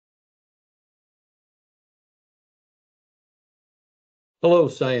Hello,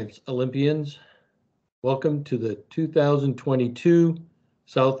 Science Olympians. Welcome to the 2022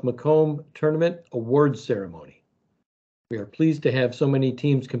 South Macomb Tournament Awards Ceremony. We are pleased to have so many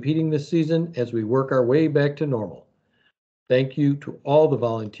teams competing this season as we work our way back to normal. Thank you to all the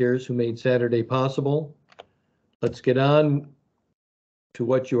volunteers who made Saturday possible. Let's get on to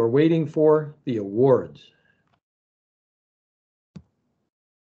what you are waiting for, the awards.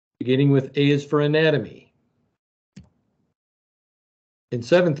 Beginning with A is for Anatomy. In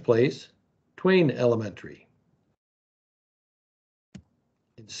 7th place, Twain Elementary.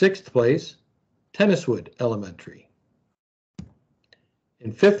 In 6th place, Tenniswood Elementary.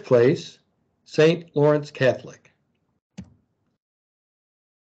 In 5th place, St. Lawrence Catholic.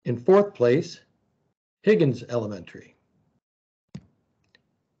 In 4th place, Higgins Elementary.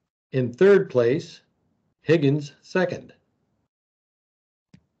 In 3rd place, Higgins Second.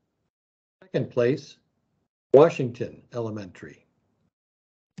 2nd place, Washington Elementary.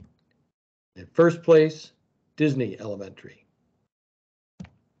 In 1st place, Disney Elementary.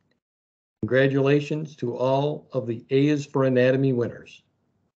 Congratulations to all of the A is for Anatomy winners.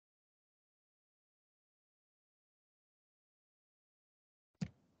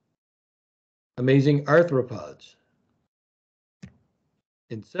 Amazing Arthropods.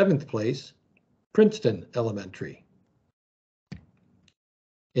 In 7th place, Princeton Elementary.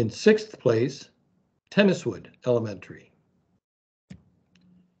 In 6th place, Tenniswood Elementary.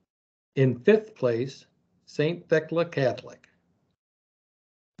 In 5th place, St. Thecla Catholic.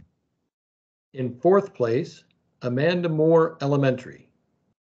 In 4th place, Amanda Moore Elementary.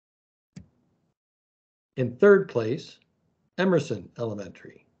 In 3rd place, Emerson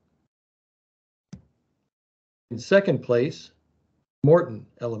Elementary. In 2nd place, Morton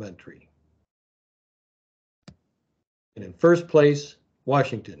Elementary. And in 1st place,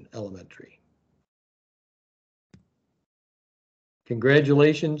 Washington Elementary.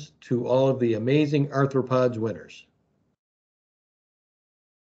 Congratulations to all of the amazing Arthropods winners.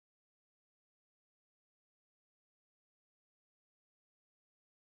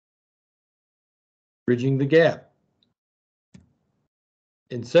 Bridging the Gap.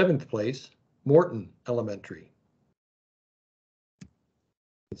 In 7th place, Morton Elementary.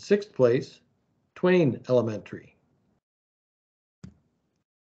 In 6th place, Twain Elementary.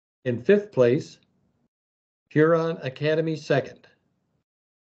 In 5th place, Huron Academy Second.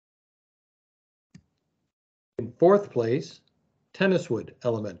 In 4th place, Tenniswood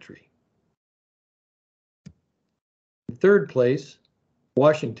Elementary. In 3rd place,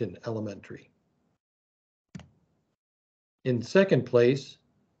 Washington Elementary. In 2nd place,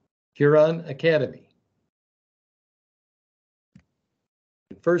 Huron Academy.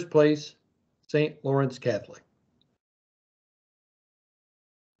 In 1st place, St. Lawrence Catholic.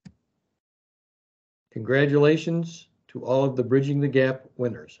 Congratulations to all of the Bridging the Gap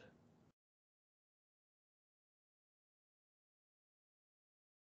winners.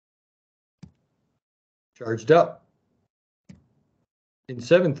 Charged Up. In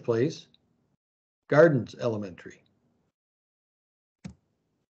 7th place, Gardens Elementary.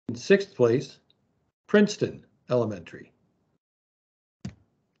 In 6th place, Princeton Elementary.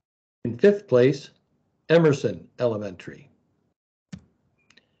 In 5th place, Emerson Elementary.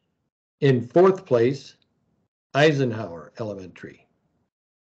 In 4th place, Eisenhower Elementary.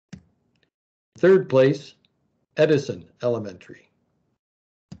 3rd place, Edison Elementary.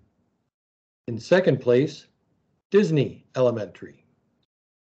 In 2nd place, Disney Elementary.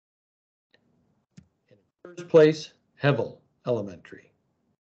 In 1st place, Hevel Elementary.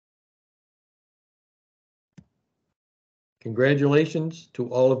 Congratulations to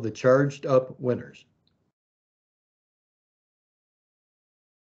all of the Charged Up winners.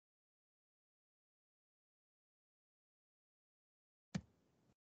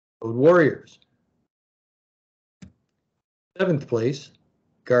 Code Warriors. 7th place,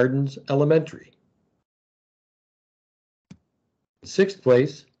 Gardens Elementary. 6th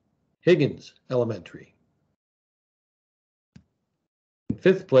place, Higgins Elementary. In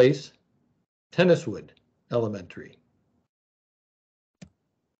 5th place, Tenniswood Elementary.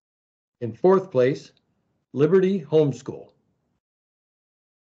 In 4th place, Liberty Homeschool.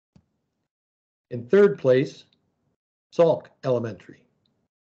 In 3rd place, Salk Elementary.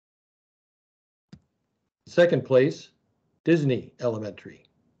 2nd place, Disney Elementary.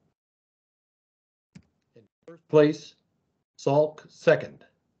 In 1st place, Salk Second.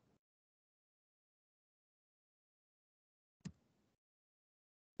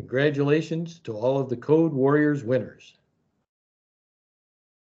 Congratulations to all of the Code Warriors winners.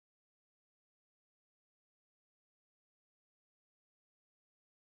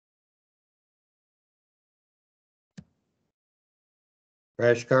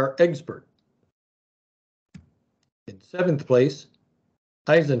 Crash car expert. In 7th place,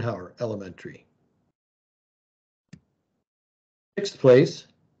 Eisenhower Elementary. 6th place,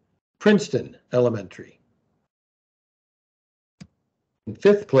 Princeton Elementary. In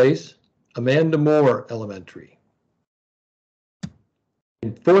 5th place, Amanda Moore Elementary.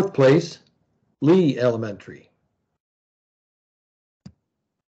 In 4th place, Lee Elementary.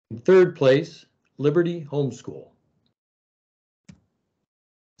 In 3rd place, Liberty Homeschool.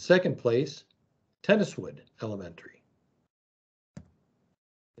 2nd place, Tenniswood Elementary.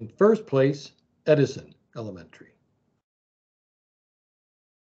 In 1st place, Edison Elementary.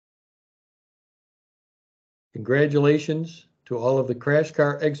 Congratulations to all of the Crash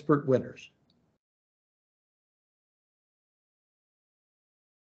Car Expert winners.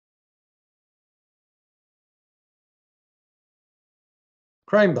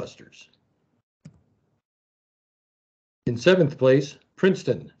 Crime Busters. In 7th place,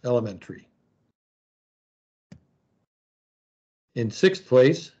 Princeton Elementary. In 6th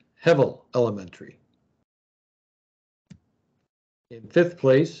place, Hevel Elementary. In 5th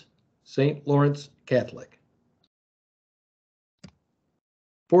place, St. Lawrence Catholic.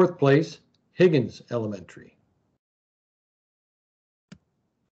 4th place, Higgins Elementary.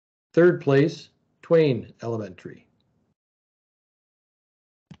 3rd place, Twain Elementary.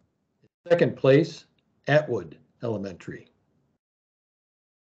 2nd place, Atwood Elementary.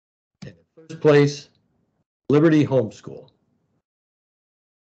 And in 1st place, Liberty Homeschool.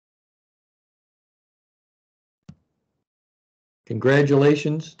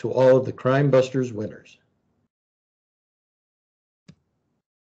 Congratulations to all of the Crime Busters winners.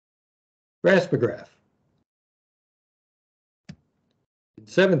 Graspograph. In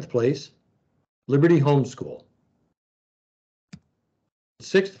 7th place, Liberty Homeschool. In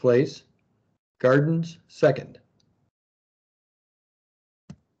 6th place, Gardens 2nd.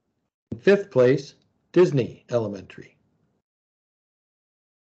 In 5th place, Disney Elementary.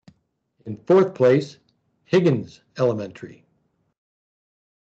 In 4th place, Higgins Elementary.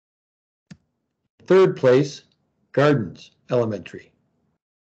 3rd place, Gardens Elementary.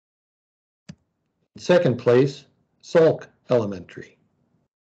 In 2nd place, Salk Elementary.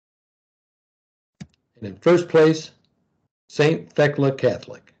 And in 1st place, St. Thecla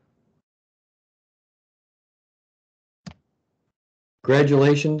Catholic.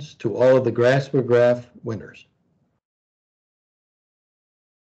 Congratulations to all of the Graspograph winners.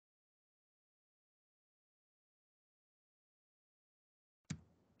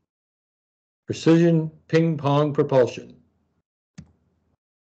 Precision Ping Pong Propulsion.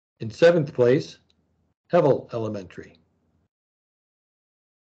 In 7th place, Hevel Elementary.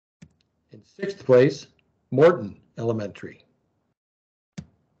 In 6th place, Morton Elementary.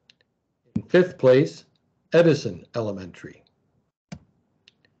 In 5th place, Edison Elementary.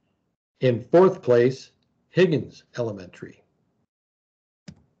 In 4th place, Higgins Elementary.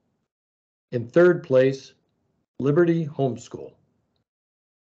 In 3rd place, Liberty Homeschool.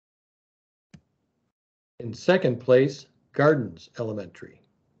 In 2nd place, Gardens Elementary.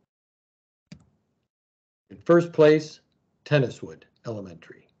 In 1st place, Tenniswood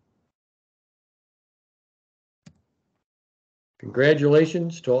Elementary.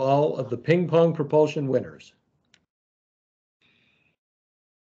 Congratulations to all of the ping pong propulsion winners.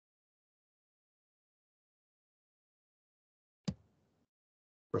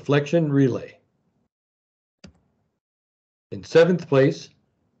 Reflection relay. In 7th place,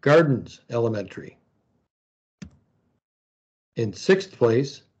 Gardens Elementary. In 6th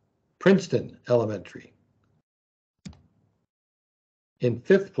place, Princeton Elementary. In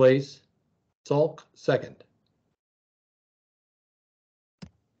 5th place, Salk 2nd.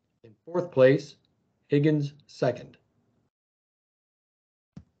 In 4th place, Higgins 2nd.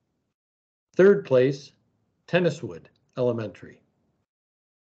 3rd place, Tenniswood Elementary.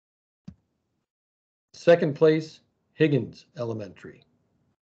 2nd place, Higgins Elementary.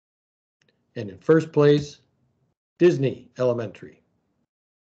 And in 1st place, Disney Elementary.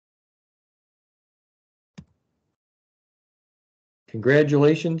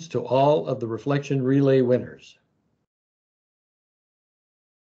 Congratulations to all of the reflection relay winners.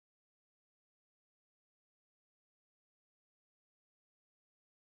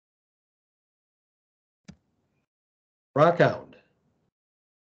 Rockhound.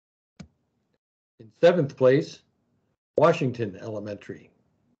 In 7th place, Washington Elementary.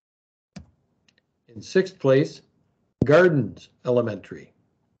 In 6th place, Gardens Elementary.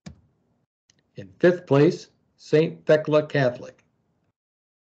 In 5th place, St. Thecla Catholic.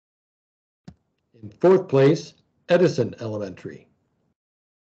 In 4th place, Edison Elementary.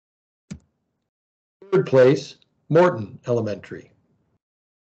 3rd place, Morton Elementary.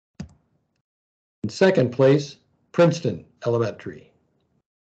 In second place, Princeton Elementary.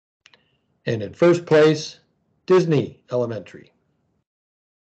 And in first place, Disney Elementary.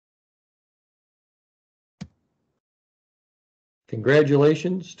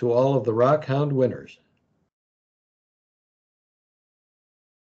 Congratulations to all of the Rockhound winners.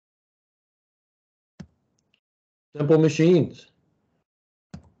 Simple Machines.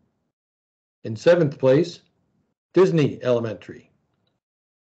 In seventh place, Disney Elementary.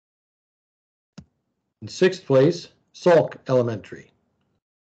 In sixth place, Salk Elementary.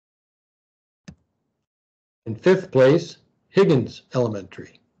 In fifth place, Higgins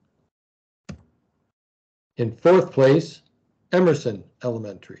Elementary. In fourth place, Emerson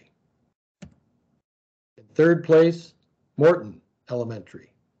Elementary. In third place, Morton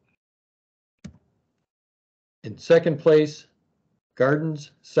Elementary. In second place,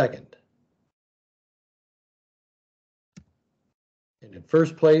 Gardens second. And in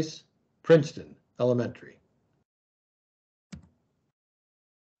first place, Princeton Elementary.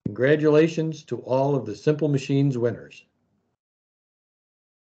 Congratulations to all of the Simple Machines winners.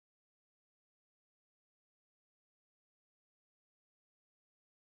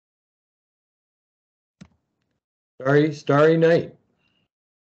 Starry Night.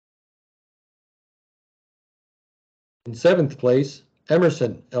 In seventh place,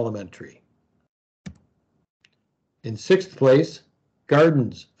 Emerson Elementary. In sixth place,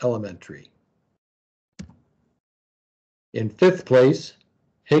 Gardens Elementary. In fifth place,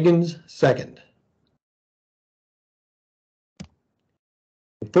 Higgins second.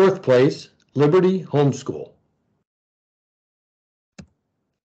 In fourth place, Liberty Homeschool.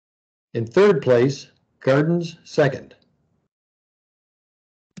 In third place, Gardens second.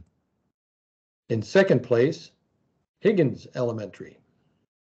 In second place, Higgins Elementary.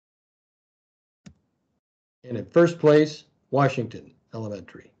 And in first place, Washington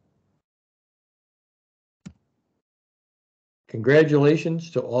Elementary. Congratulations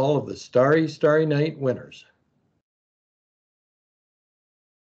to all of the Starry Night winners.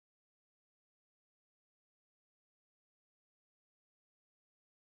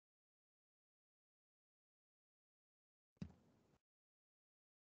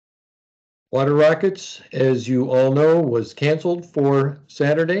 Water Rockets, as you all know, was canceled for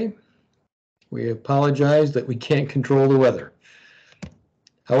Saturday. We apologize that we can't control the weather.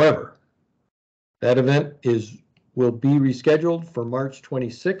 However, that event will be rescheduled for March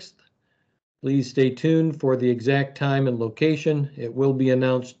 26th. Please stay tuned for the exact time and location. It will be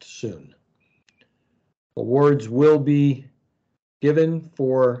announced soon. Awards will be given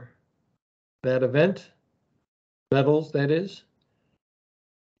for that event, medals that is.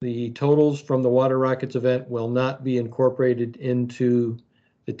 The totals from the Water Rockets event will not be incorporated into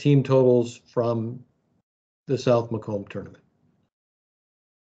the team totals from the South Macomb tournament.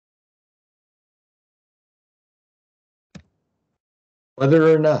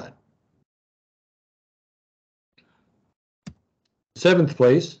 Whether or not. Seventh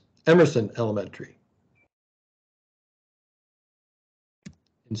place, Emerson Elementary.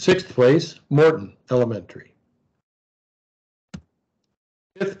 In sixth place, Morton Elementary.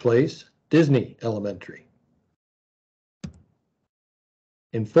 Fifth place, Disney Elementary.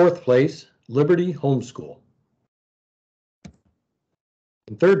 In fourth place, Liberty Homeschool.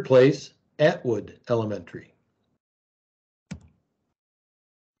 In third place, Atwood Elementary.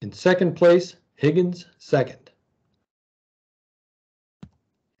 In second place, Higgins second.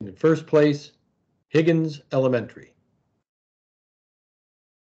 And in first place, Higgins Elementary.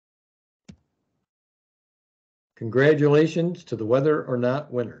 Congratulations to the Whether or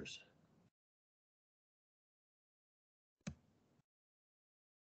Not winners.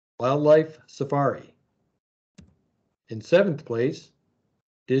 Wildlife Safari. In seventh place,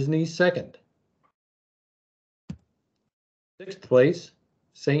 Disney second. Sixth place,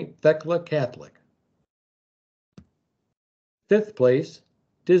 St. Thecla Catholic. Fifth place,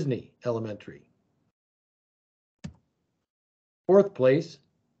 Disney Elementary. Fourth place,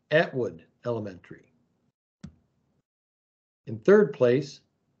 Atwood Elementary. In third place,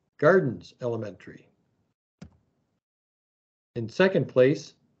 Gardens Elementary. In second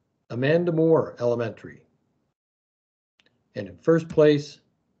place, Amanda Moore Elementary. And in first place,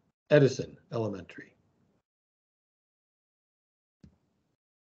 Edison Elementary.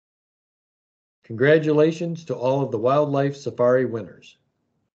 Congratulations to all of the Wildlife Safari winners.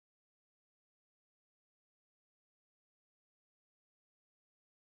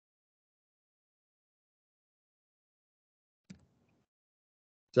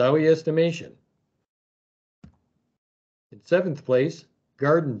 Zowie Estimation. In seventh place,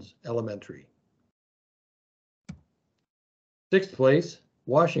 Gardens Elementary. Sixth place,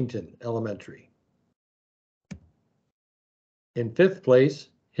 Washington Elementary. In fifth place,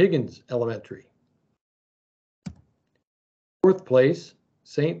 Higgins Elementary. Fourth place,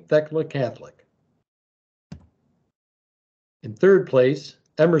 St. Thecla Catholic. In third place,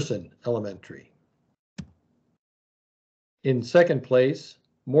 Emerson Elementary. In second place,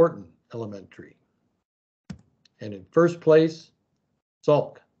 Morton Elementary. And in first place,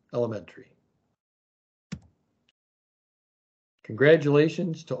 Salk Elementary.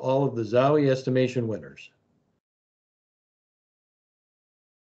 Congratulations to all of the Zowie estimation winners.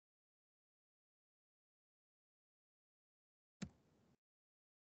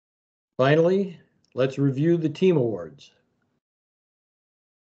 Finally, let's review the team awards.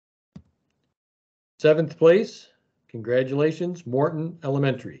 Seventh place, congratulations, Morton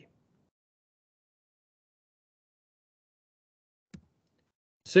Elementary.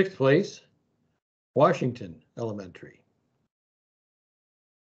 Sixth place, Washington Elementary.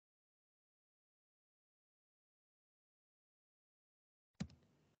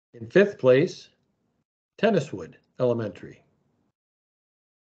 In fifth place, Tenniswood Elementary.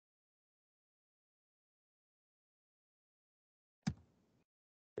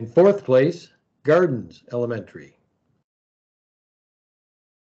 In fourth place, Gardens Elementary.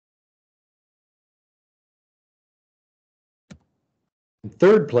 In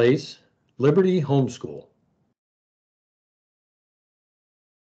third place, Liberty Homeschool.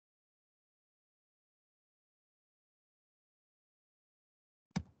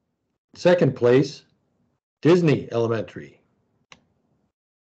 Second place, Disney Elementary.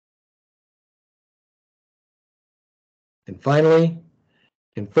 And finally,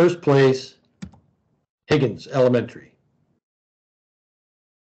 in first place, Higgins Elementary.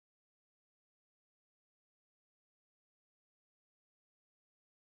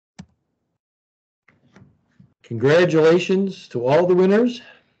 Congratulations to all the winners.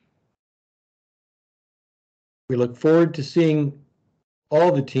 We look forward to seeing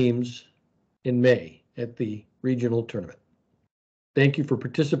all the teams in May at the regional tournament. Thank you for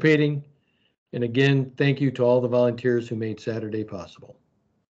participating. And again, thank you to all the volunteers who made Saturday possible.